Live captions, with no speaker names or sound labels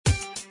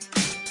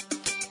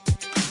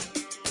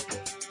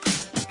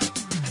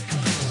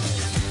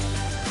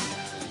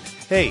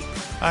Hey,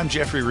 I'm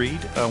Jeffrey Reed,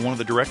 one of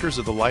the directors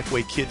of the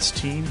Lifeway Kids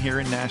team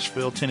here in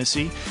Nashville,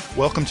 Tennessee.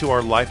 Welcome to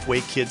our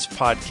Lifeway Kids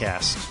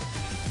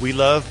podcast. We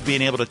love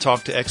being able to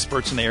talk to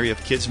experts in the area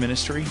of kids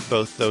ministry,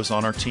 both those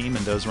on our team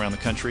and those around the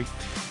country.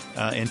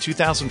 In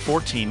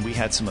 2014, we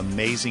had some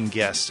amazing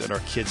guests at our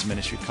kids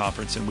ministry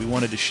conference, and we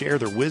wanted to share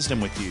their wisdom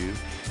with you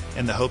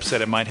in the hopes that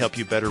it might help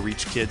you better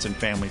reach kids and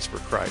families for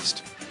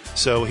Christ.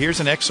 So here's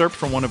an excerpt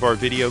from one of our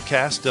video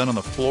casts done on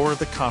the floor of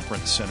the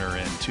conference center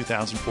in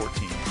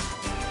 2014.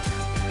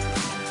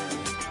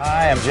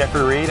 Hi, I'm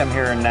Jeffrey Reed. I'm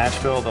here in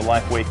Nashville, the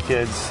Lifeway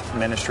Kids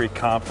Ministry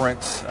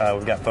Conference.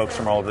 We've got folks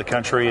from all over the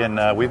country,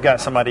 and we've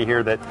got somebody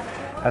here that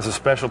has a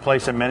special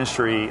place in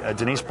ministry.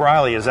 Denise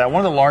Briley is at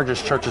one of the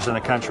largest churches in the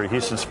country,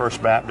 Houston's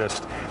First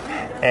Baptist.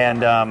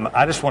 And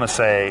I just want to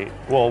say,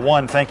 well,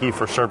 one, thank you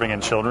for serving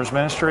in children's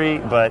ministry,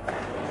 but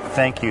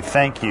thank you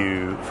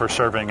for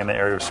serving in the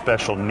area of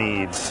special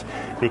needs,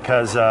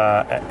 because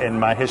in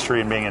my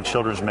history in being in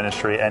children's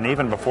ministry, and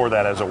even before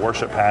that as a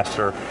worship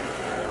pastor,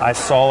 I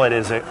saw it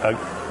as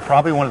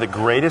probably one of the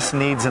greatest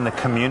needs in the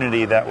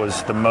community that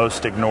was the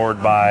most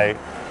ignored by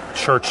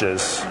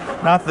churches.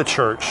 Not the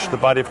church. The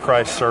body of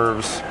Christ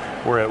serves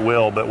where it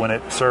will, but when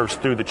it serves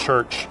through the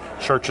church,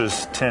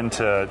 churches tend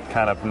to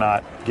kind of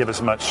not give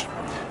as much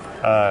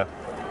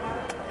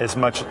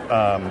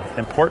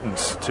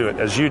importance to it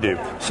as you do.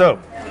 So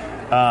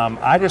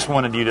I just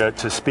wanted you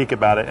to speak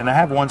about it, and I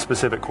have one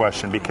specific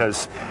question,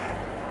 because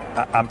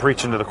I'm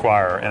preaching to the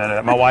choir,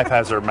 and my wife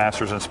has her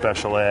master's in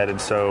special ed,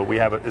 and so we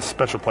have a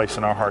special place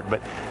in our heart.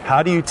 But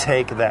how do you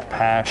take that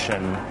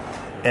passion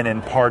and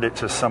impart it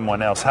to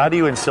someone else? How do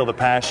you instill the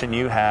passion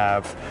you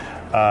have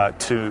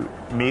to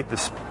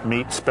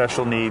meet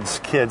special needs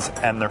kids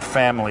and their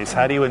families?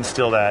 How do you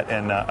instill that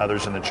in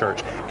others in the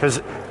church?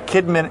 Because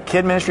kid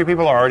ministry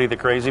people are already the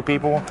crazy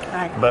people,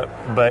 right.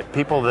 But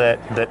people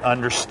that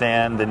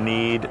understand the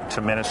need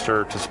to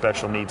minister to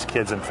special needs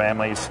kids and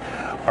families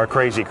are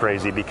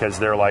crazy because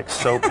they're like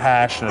so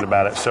passionate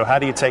about it. So how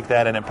do you take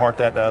that and impart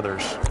that to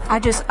others? I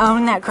just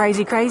own that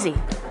crazy.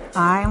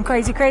 I am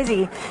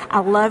crazy. I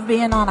love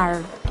being on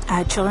our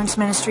children's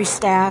ministry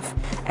staff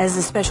as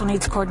a special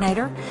needs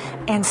coordinator.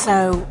 And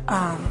so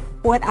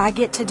what I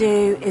get to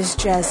do is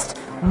just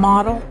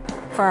model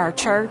for our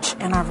church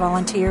and our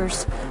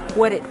volunteers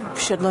what it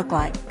should look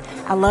like.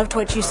 I loved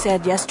what you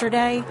said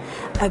yesterday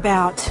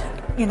about,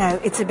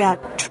 it's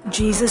about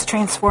Jesus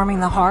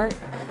transforming the heart,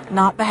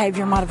 not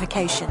behavior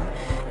modification.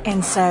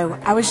 And so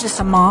I was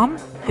just a mom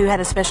who had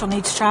a special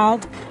needs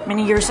child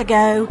many years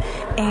ago,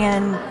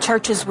 and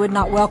churches would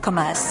not welcome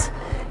us.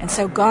 And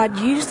so God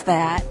used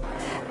that.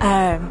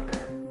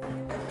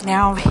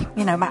 Now,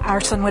 our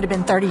son would have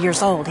been 30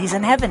 years old. He's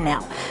in heaven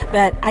now.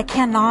 But I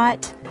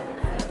cannot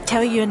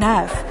tell you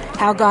enough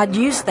how God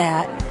used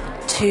that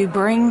to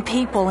bring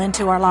people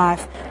into our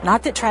life,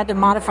 not that tried to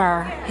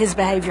modify his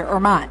behavior or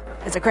mine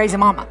as a crazy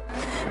mama,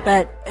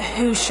 but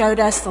who showed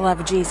us the love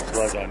of Jesus.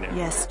 Loved on you.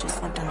 Yes,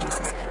 just loved on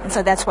Jesus. And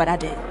so that's what I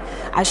do.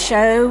 I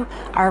show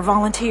our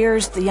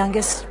volunteers, the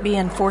youngest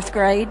being 4th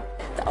grade,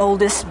 the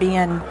oldest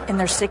being in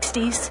their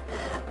 60s,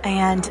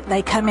 and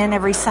they come in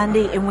every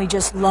Sunday, and we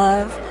just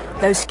love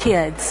those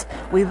kids.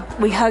 We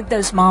hug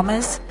those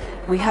mamas.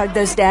 We hug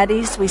those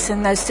daddies. We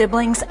send those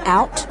siblings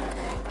out.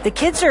 The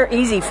kids are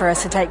easy for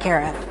us to take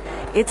care of.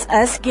 It's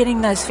us getting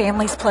those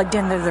families plugged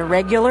into the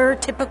regular,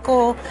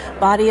 typical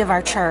body of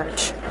our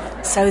church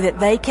so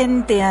that they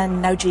can then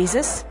know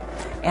Jesus.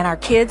 And our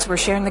kids, we're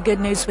sharing the good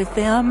news with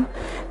them.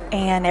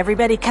 And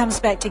everybody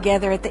comes back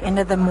together at the end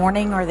of the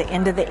morning or the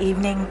end of the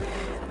evening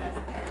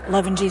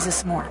loving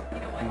Jesus more.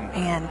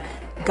 And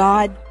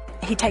God,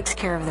 he takes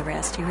care of the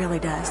rest. He really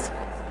does.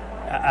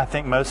 I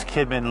think most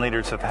KidMin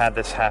leaders have had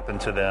this happen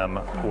to them,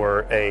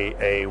 where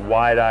a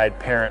wide-eyed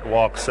parent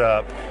walks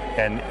up,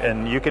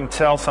 and you can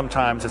tell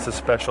sometimes it's a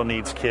special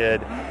needs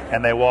kid,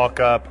 and they walk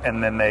up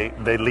and then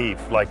they leave.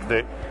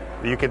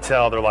 You can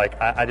tell they're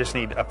like, I just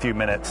need a few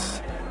minutes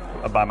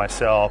by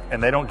myself,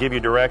 and they don't give you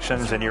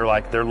directions, and you're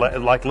like, they're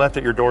left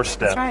at your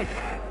doorstep. That's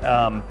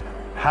right.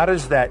 How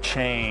does that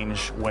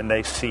change when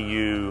they see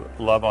you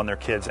love on their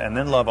kids and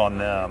then love on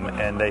them,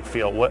 and they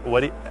feel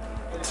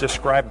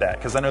describe that,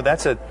 because I know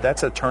that's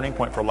a turning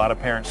point for a lot of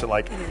parents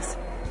that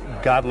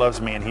God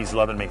loves me and he's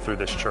loving me through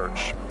this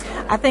church.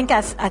 I think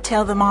I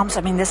tell the moms,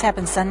 this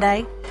happened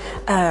Sunday.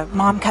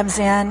 Mom comes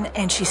in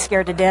and she's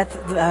scared to death.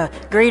 The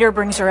greeter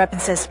brings her up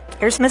and says,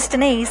 here's Miss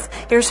Denise,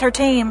 here's her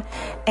team.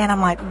 And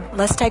I'm like,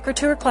 let's take her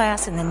to her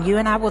class, and then you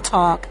and I will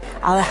talk.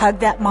 I'll hug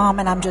that mom,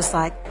 and I'm just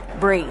like,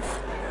 breathe.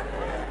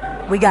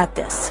 We got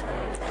this.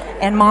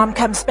 And Mom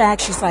comes back.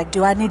 She's like,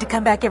 do I need to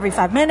come back every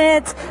 5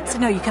 minutes? I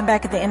said, no, you come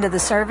back at the end of the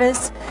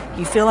service.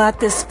 You fill out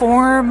this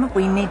form.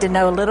 We need to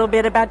know a little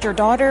bit about your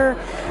daughter,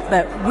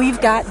 but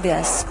we've got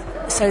this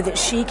so that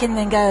she can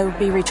then go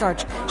be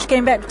recharged. She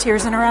came back with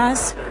tears in her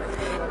eyes.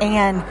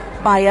 And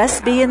by us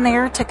being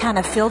there to kind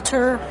of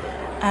filter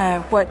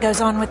what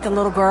goes on with the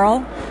little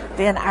girl,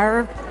 then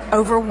our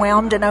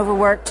overwhelmed and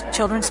overworked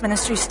children's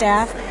ministry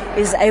staff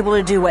is able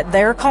to do what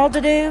they're called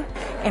to do,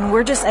 and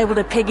we're just able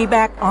to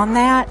piggyback on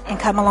that and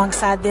come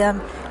alongside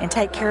them and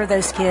take care of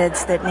those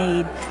kids that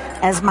need,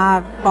 as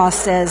my boss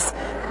says,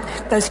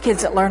 those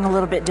kids that learn a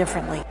little bit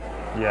differently.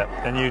 Yeah,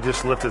 and you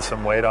just lifted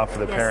some weight off of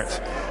the Yes.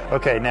 parents.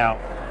 Okay, now,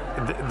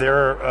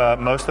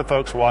 most of the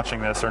folks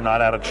watching this are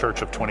not at a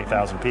church of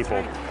 20,000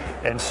 people.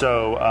 And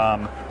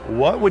so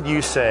what would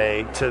you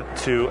say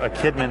to a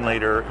Kidmin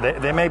leader?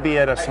 They may be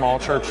at a small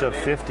church of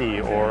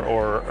 50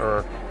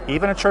 or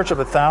even a church of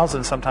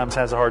 1,000 sometimes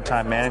has a hard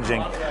time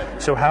managing.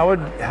 So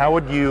how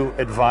would you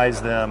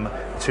advise them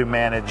to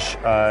manage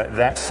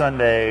that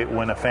Sunday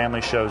when a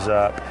family shows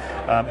up?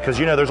 Because,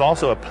 there's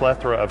also a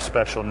plethora of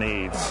special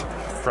needs,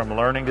 from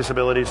learning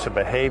disabilities to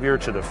behavior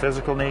to the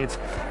physical needs.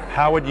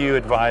 How would you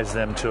advise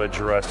them to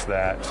address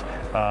that,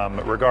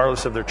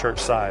 regardless of their church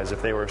size?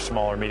 If they were a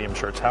small or medium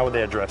church, how would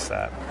they address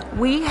that?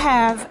 We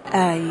have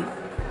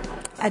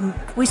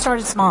we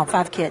started small,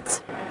 5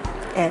 kids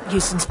at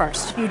Houston's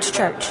First, huge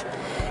church.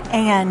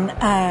 And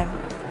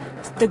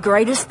the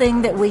greatest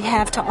thing that we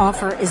have to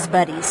offer is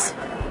buddies,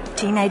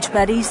 teenage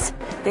buddies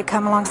that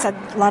come alongside.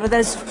 A lot of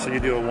those. So you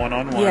do a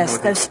one-on-one. Yes,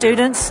 with those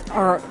students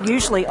are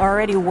usually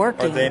already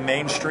working. Are they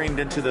mainstreamed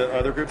into the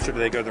other groups, or do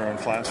they go to their own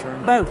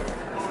classroom? Both.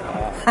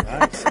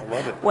 Nice, I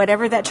love it.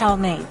 Whatever that child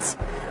needs.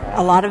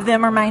 A lot of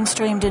them are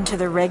mainstreamed into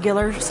the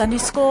regular Sunday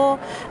school,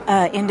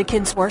 into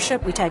kids'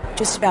 worship. We take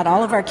just about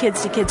all of our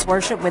kids to kids'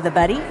 worship with a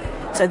buddy.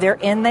 So they're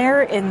in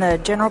there in the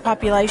general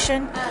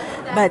population.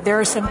 But there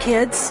are some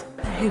kids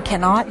who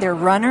cannot. They're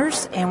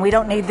runners, and we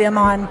don't need them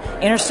on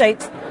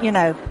Interstate,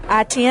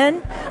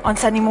 I-10 on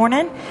Sunday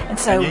morning. And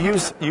so and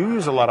you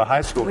use a lot of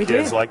high school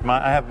kids. Do. Like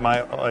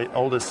my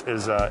oldest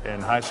is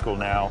in high school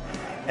now,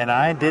 and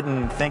I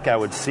didn't think I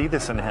would see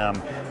this in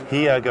him.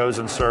 He goes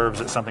and serves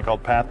at something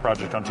called Path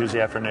Project on Tuesday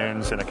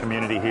afternoons in a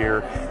community here,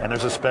 and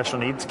there's a special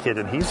needs kid,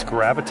 and he's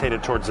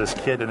gravitated towards this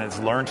kid and has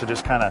learned to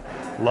just kind of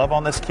love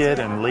on this kid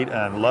and lead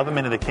and love him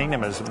into the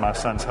kingdom is my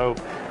son's hope.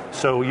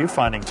 So you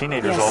finding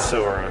teenagers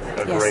also are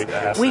a great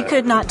asset. We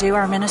could not do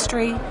our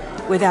ministry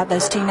without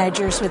those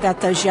teenagers, without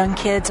those young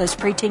kids, those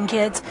preteen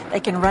kids. They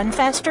can run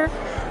faster,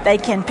 they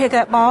can pick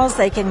up balls,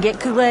 they can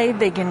get Kool-Aid,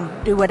 they can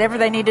do whatever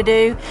they need to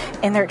do,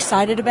 and they're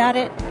excited about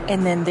it.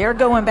 And then they're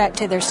going back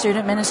to their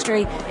student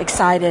ministry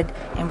excited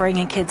and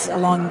bringing kids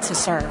along to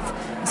serve.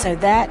 So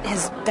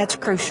that's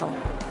crucial.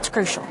 It's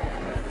crucial.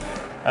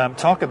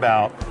 Talk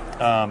about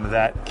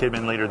that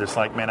Kidmin leader that's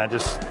like, man,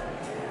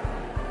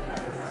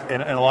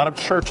 and a lot of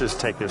churches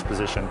take this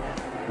position.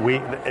 We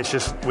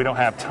don't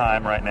have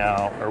time right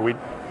now, or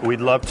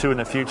we'd love to in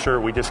the future.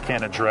 We just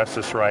can't address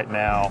this right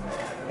now,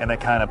 and they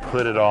kind of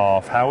put it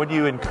off. How would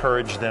you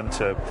encourage them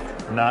to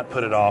not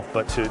put it off,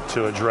 but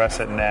to address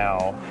it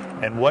now?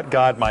 And what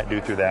God might do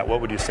through that?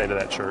 What would you say to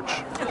that church?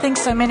 I think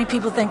so many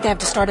people think they have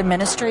to start a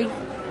ministry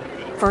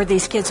for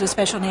these kids with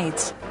special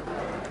needs.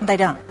 They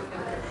don't.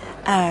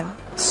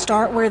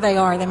 Start where they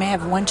are. They may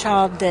have one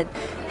child that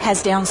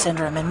has Down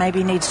syndrome and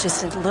maybe needs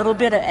just a little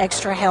bit of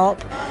extra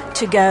help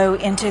to go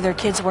into their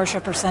kids'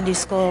 worship or Sunday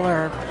school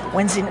or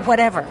Wednesday,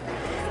 whatever.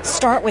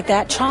 Start with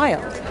that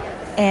child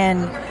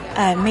and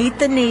meet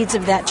the needs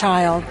of that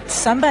child.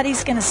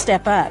 Somebody's going to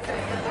step up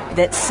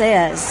that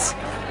says,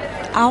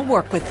 I'll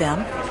work with them.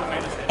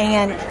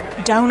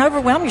 And don't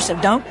overwhelm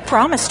yourself. Don't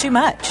promise too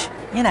much.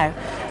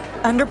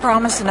 Under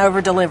promise and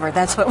over deliver.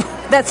 That's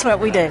what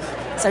we do.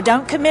 So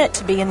don't commit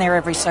to being there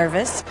every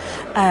service.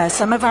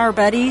 Some of our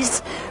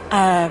buddies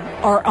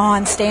are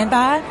on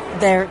standby.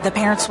 The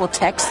parents will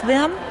text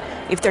them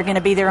if they're going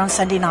to be there on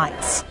Sunday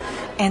nights.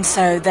 And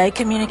so they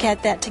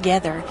communicate that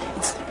together.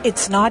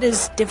 It's not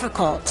as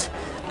difficult.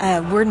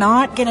 We're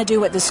not going to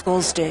do what the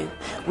schools do.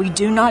 We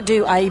do not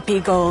do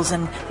IEP goals,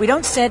 and we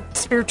don't set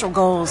spiritual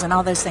goals and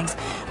all those things.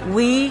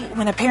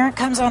 When a parent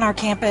comes on our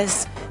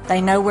campus,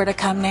 they know where to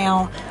come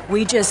now.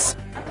 We just...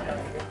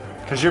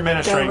 Because you're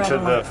ministering to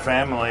the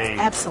family,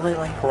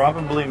 absolutely,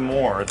 probably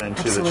more than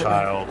to the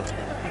child.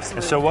 Absolutely.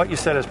 And so what you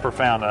said is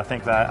profound. I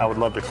think that I would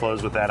love to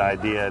close with that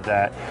idea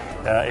that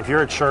if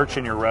you're a church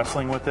and you're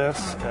wrestling with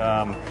this,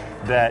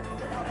 that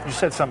you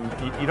said something.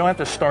 You don't have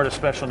to start a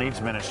special needs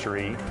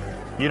ministry.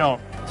 You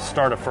don't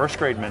start a first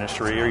grade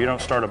ministry, or you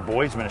don't start a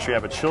boys ministry. You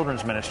have a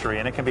children's ministry,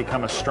 and it can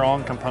become a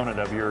strong component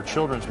of your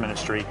children's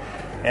ministry.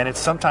 And it's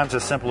sometimes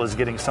as simple as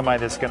getting somebody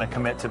that's going to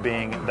commit to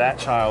being that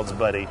child's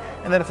buddy.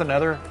 And then if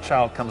another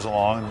child comes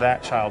along,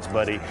 that child's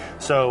buddy.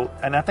 So,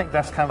 and I think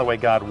that's kind of the way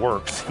God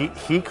works.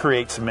 He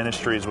creates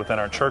ministries within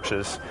our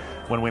churches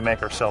when we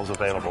make ourselves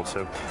available.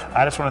 So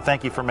I just want to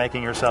thank you for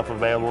making yourself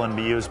available and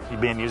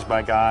being used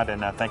by God.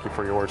 And thank you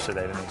for your words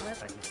today, Denise.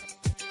 Thank you.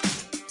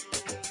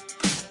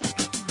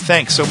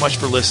 Thanks so much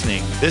for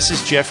listening. This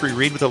is Jeffrey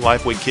Reed with the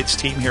Lifeway Kids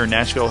team here in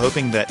Nashville,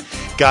 hoping that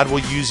God will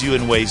use you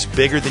in ways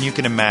bigger than you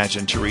can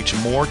imagine to reach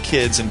more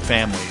kids and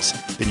families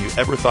than you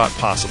ever thought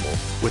possible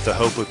with the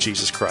hope of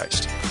Jesus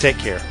Christ. Take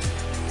care.